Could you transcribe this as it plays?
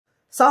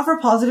Solve for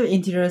positive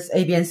integers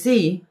a, b, and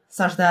c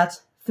such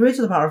that 3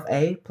 to the power of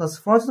a plus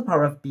 4 to the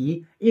power of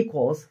b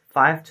equals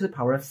 5 to the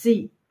power of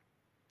c.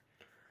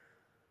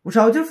 Which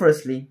I'll do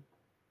firstly.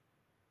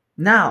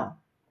 Now,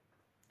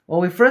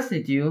 what we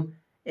firstly do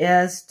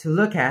is to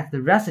look at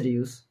the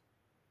residues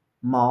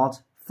mod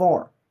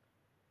 4.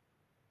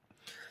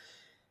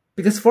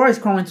 Because 4 is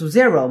congruent to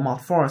 0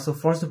 mod 4, so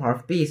 4 to the power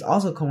of b is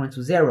also congruent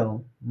to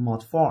 0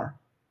 mod 4.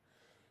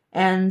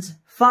 And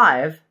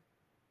 5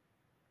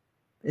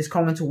 is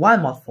congruent to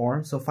 1 mod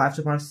 4, so 5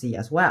 to the power of c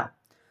as well.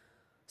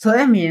 So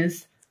it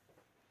means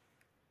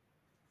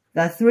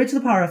that 3 to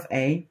the power of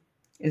a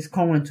is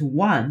congruent to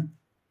 1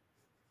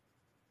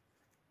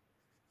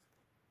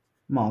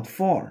 mod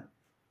 4.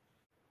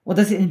 What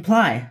does it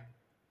imply?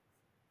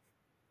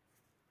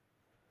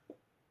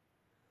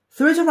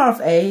 3 to the power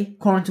of a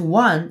congruent to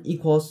 1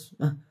 equals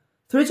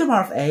 3 to the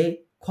power of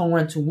a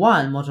congruent to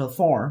 1 modulo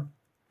 4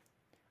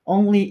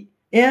 only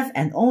if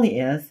and only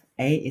if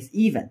a is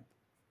even.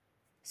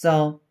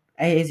 So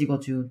a is equal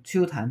to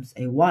 2 times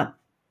a1.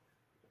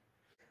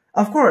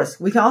 Of course,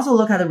 we can also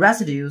look at the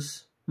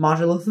residues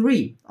modulo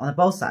 3 on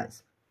both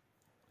sides.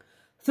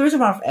 3 to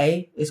the power of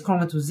a is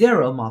congruent to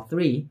 0 mod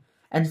 3,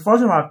 and 4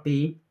 to the power of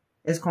b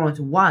is congruent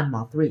to 1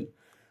 mod 3.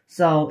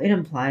 So it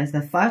implies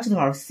that 5 to the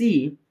power of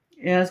c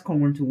is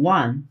congruent to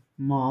 1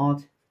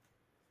 mod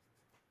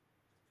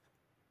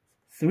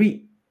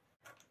 3.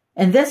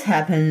 And this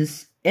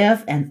happens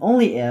if and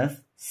only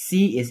if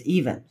c is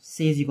even.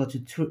 C is equal to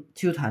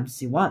 2 times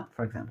c1,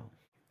 for example.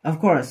 Of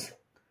course,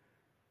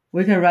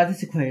 we can write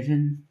this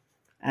equation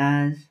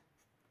as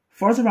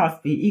 4 to the power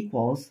of b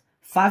equals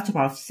 5 to the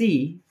power of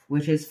c,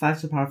 which is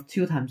 5 to the power of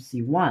 2 times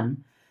c1,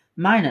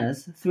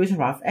 minus 3 to the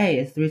power of a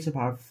is 3 to the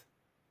power of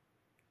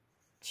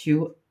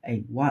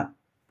 2a1.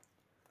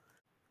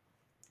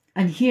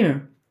 And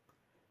here,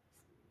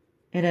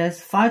 it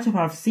is 5 to the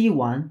power of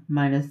c1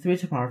 minus 3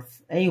 to the power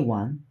of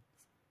a1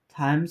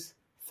 times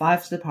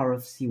 5 to the power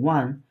of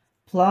c1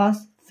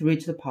 plus 3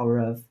 to the power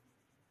of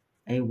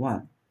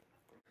a1.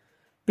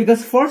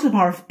 Because 4 to the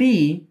power of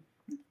b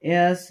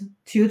is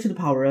 2 to the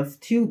power of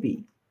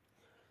 2b.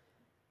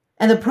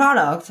 And the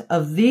product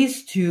of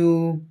these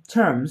two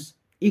terms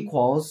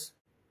equals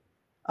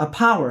a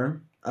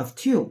power of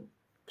 2.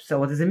 So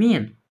what does it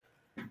mean?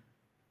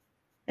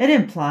 It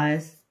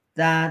implies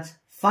that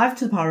 5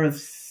 to the power of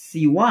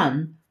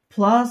c1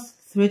 plus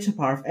 3 to the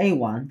power of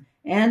a1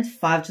 and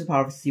 5 to the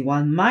power of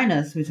c1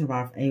 minus 3 to the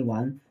power of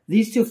a1,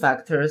 these two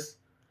factors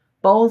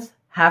both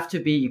have to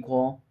be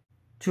equal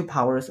to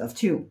powers of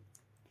 2.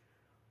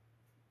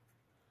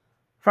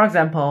 For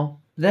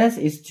example, this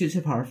is 2 to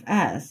the power of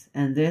s,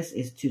 and this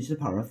is 2 to the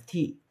power of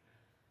t.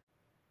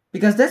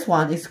 Because this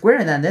one is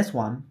greater than this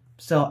one,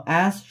 so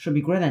s should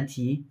be greater than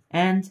t,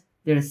 and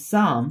their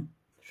sum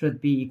should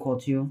be equal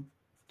to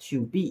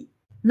 2b.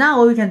 Now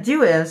what we can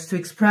do is to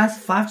express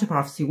 5 to the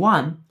power of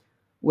c1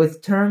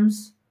 with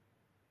terms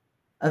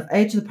of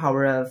a to the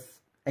power of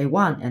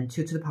a1 and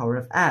 2 to the power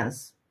of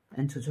s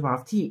and 2 to the power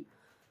of t.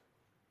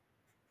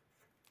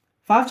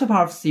 5 to the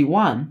power of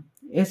c1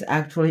 is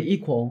actually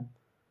equal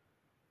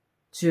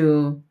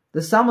to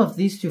the sum of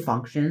these two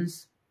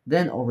functions,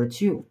 then over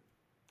 2.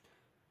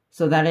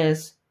 So that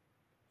is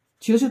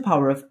 2 to the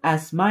power of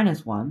s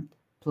minus 1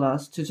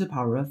 plus 2 to the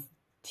power of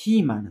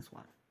t minus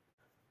 1.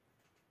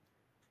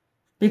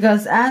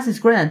 Because s is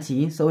greater than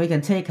t, so we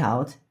can take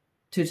out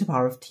 2 to the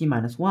power of t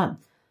minus 1.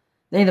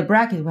 Then in the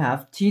bracket we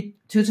have 2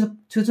 to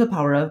the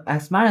power of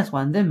s minus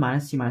 1, then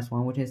minus t minus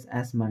 1, which is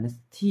s minus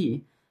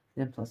t,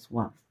 then plus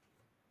 1.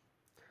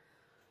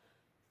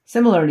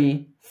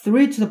 Similarly,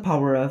 3 to the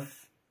power of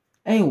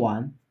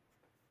a1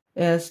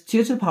 is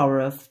 2 to the power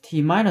of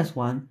t minus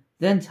 1,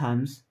 then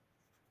times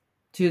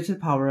 2 to the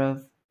power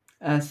of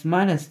s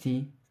minus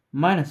t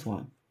minus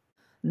 1.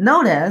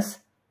 Notice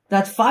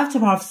that 5 to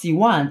the power of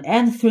c1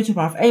 and 3 to the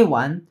power of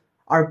a1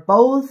 are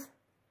both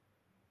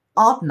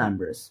odd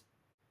numbers.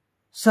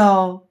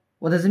 So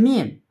what does it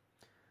mean?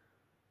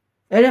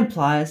 It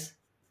implies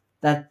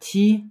that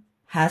t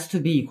has to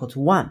be equal to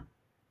 1.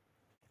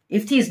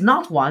 If t is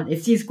not 1,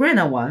 if t is greater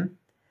than 1,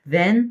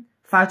 then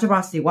 5 to the power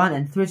of c1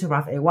 and 3 to the power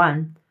of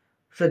a1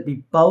 should be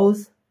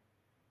both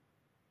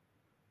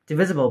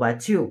divisible by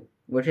 2,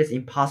 which is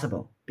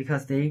impossible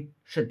because they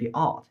should be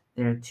odd.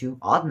 They are two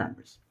odd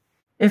numbers.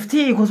 If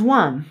t equals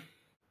 1,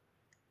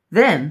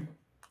 then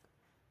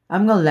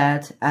I'm going to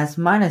let s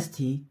minus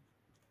t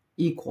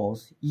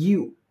equals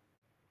u.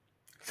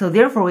 So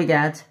therefore we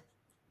get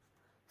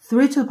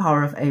 3 to the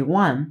power of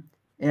a1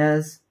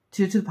 is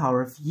 2 to the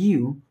power of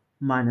u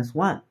minus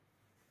 1.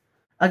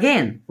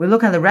 Again, we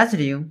look at the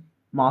residue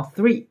mod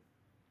 3.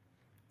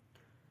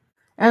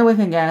 And we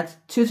can get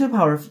 2 to the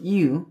power of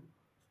u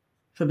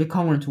should be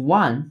congruent to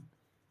 1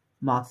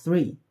 mod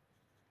 3.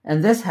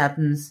 And this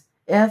happens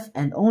if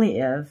and only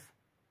if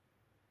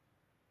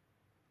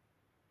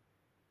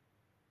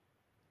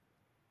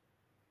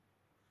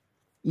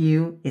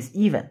u is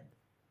even.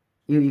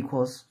 U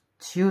equals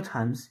 2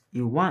 times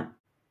u1.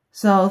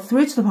 So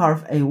 3 to the power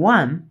of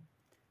a1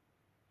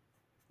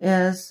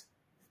 is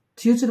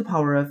 2 to the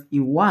power of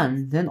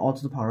u1, then all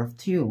to the power of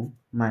 2,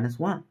 minus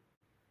 1.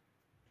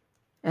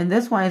 And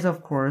this one is,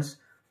 of course,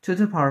 2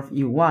 to the power of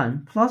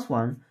u1 plus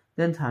 1,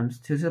 then times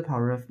 2 to the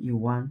power of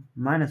u1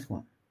 minus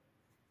 1.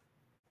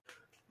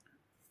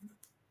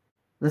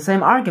 The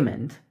same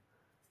argument,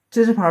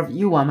 2 to the power of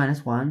u1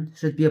 minus 1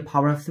 should be a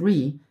power of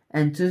 3,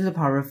 and 2 to the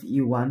power of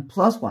u1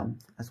 plus 1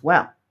 as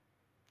well.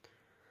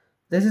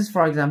 This is,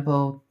 for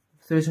example,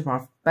 3 to the power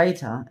of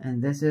beta,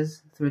 and this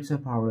is 3 to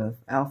the power of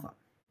alpha.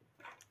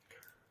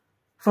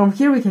 From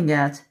here we can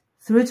get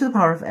 3 to the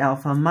power of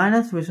alpha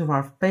minus 3 to the power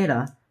of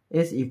beta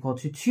is equal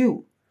to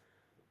 2.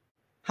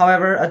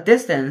 However, a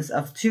distance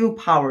of 2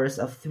 powers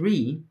of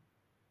 3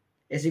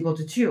 is equal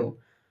to 2,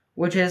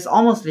 which is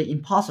almost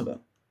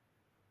impossible,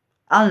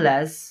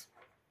 unless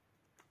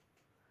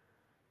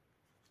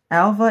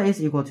alpha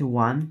is equal to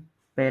 1,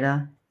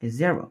 beta is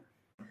 0.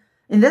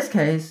 In this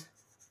case,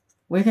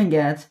 we can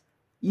get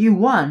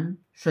u1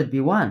 should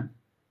be 1.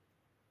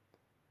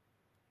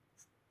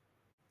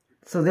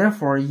 So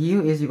therefore,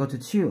 u is equal to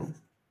 2.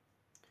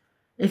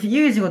 If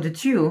u is equal to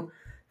 2,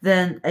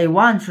 then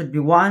a1 should be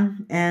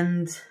 1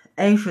 and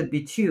a should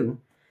be 2.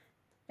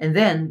 And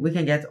then we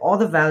can get all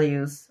the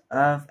values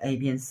of a,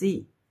 b, and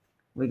c.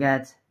 We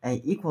get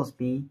a equals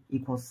b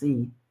equals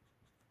c.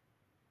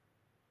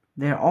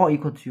 They're all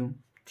equal to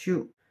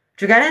 2.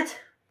 Did you get it?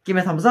 Give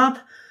me a thumbs up.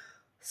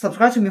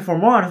 Subscribe to me for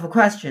more wonderful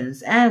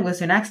questions. And we'll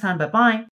see you next time. Bye-bye.